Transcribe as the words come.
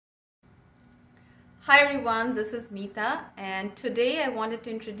Hi everyone, this is Meeta, and today I wanted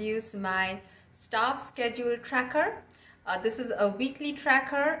to introduce my staff schedule tracker. This is a weekly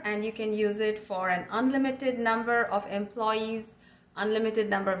tracker and you can use it for an unlimited number of employees,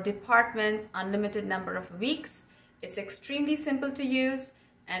 unlimited number of departments, unlimited number of weeks. It's extremely simple to use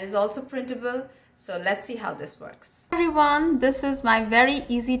and is also printable. So let's see how this works. Hi everyone, this is my very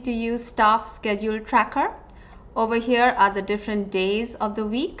easy to use staff schedule tracker. Over here are the different days of the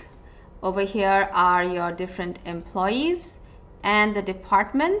week. Over here are your different employees and the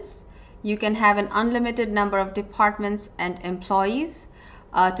departments. You can have an unlimited number of departments and employees.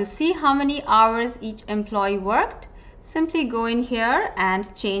 To see how many hours each employee worked, simply go in here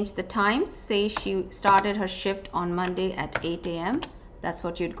and change the times. Say she started her shift on Monday at 8 a.m. That's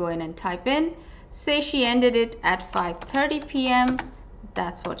what you'd go in and type in. Say she ended it at 5:30 p.m.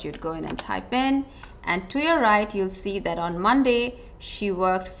 That's what you'd go in and type in. And to your right, you'll see that on Monday, she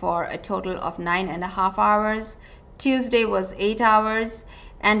worked for a total of 9.5 hours. Tuesday was 8 hours.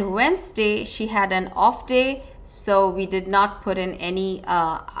 And Wednesday, she had an off day, so we did not put in any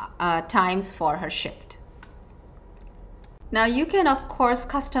times for her shift. Now you can of course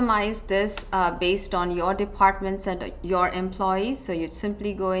customize this based on your departments and your employees. So you'd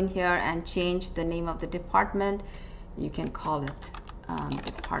simply go in here and change the name of the department. You can call it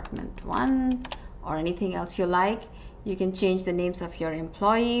Department 1 or anything else you like. You can change the names of your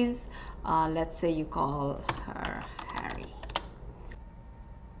employees. Let's say you call her Harry.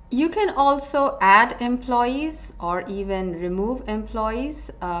 You can also add employees or even remove employees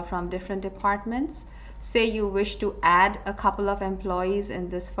from different departments. Say you wish to add a couple of employees in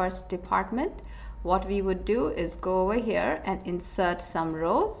this first department. What we would do is go over here and insert some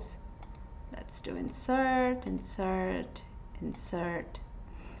rows. Let's do insert, insert, insert,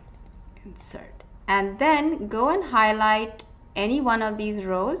 insert. And then go and highlight any one of these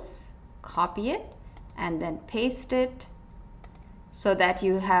rows, copy it, and then paste it so that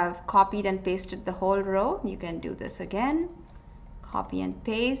you have copied and pasted the whole row. You can do this again, copy and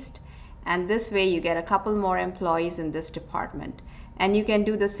paste. And this way you get a couple more employees in this department. And you can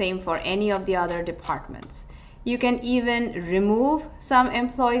do the same for any of the other departments. You can even remove some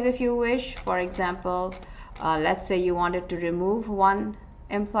employees if you wish. For example, let's say you wanted to remove one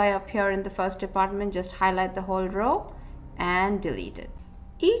employee up here in the first department. Just highlight the whole row and delete it.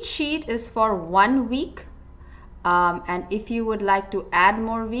 Each sheet is for 1 week. And if you would like to add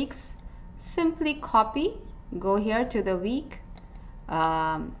more weeks, simply copy, go here to the week,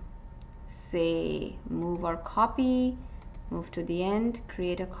 say move or copy, move to the end,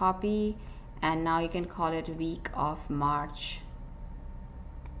 create a copy, and now you can call it week of March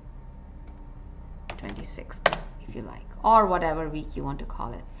 26th if you like, or whatever week you want to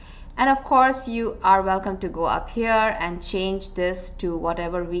call it. And of course you are welcome to go up here and change this to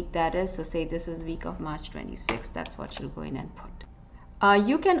whatever week that is. So say this is week of March 26th, that's what you'll go in and put.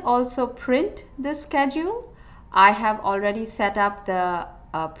 You can also print this schedule. I have already set up the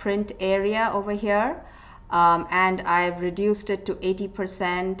print area over here, and I've reduced it to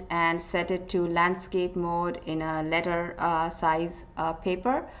 80% and set it to landscape mode in a letter size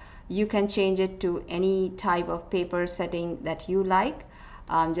paper. You can change it to any type of paper setting that you like,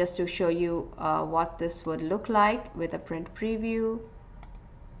 just to show you what this would look like with a print preview.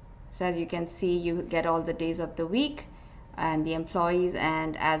 So as you can see, you get all the days of the week and the employees,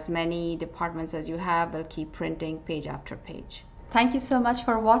 and as many departments as you have will keep printing page after page. Thank you so much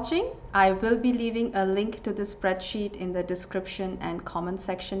for watching. I will be leaving a link to the spreadsheet in the description and comment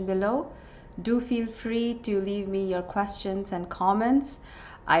section below. Do feel free to leave me your questions and comments.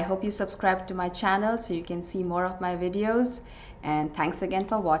 I hope you subscribe to my channel so you can see more of my videos, and thanks again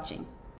for watching.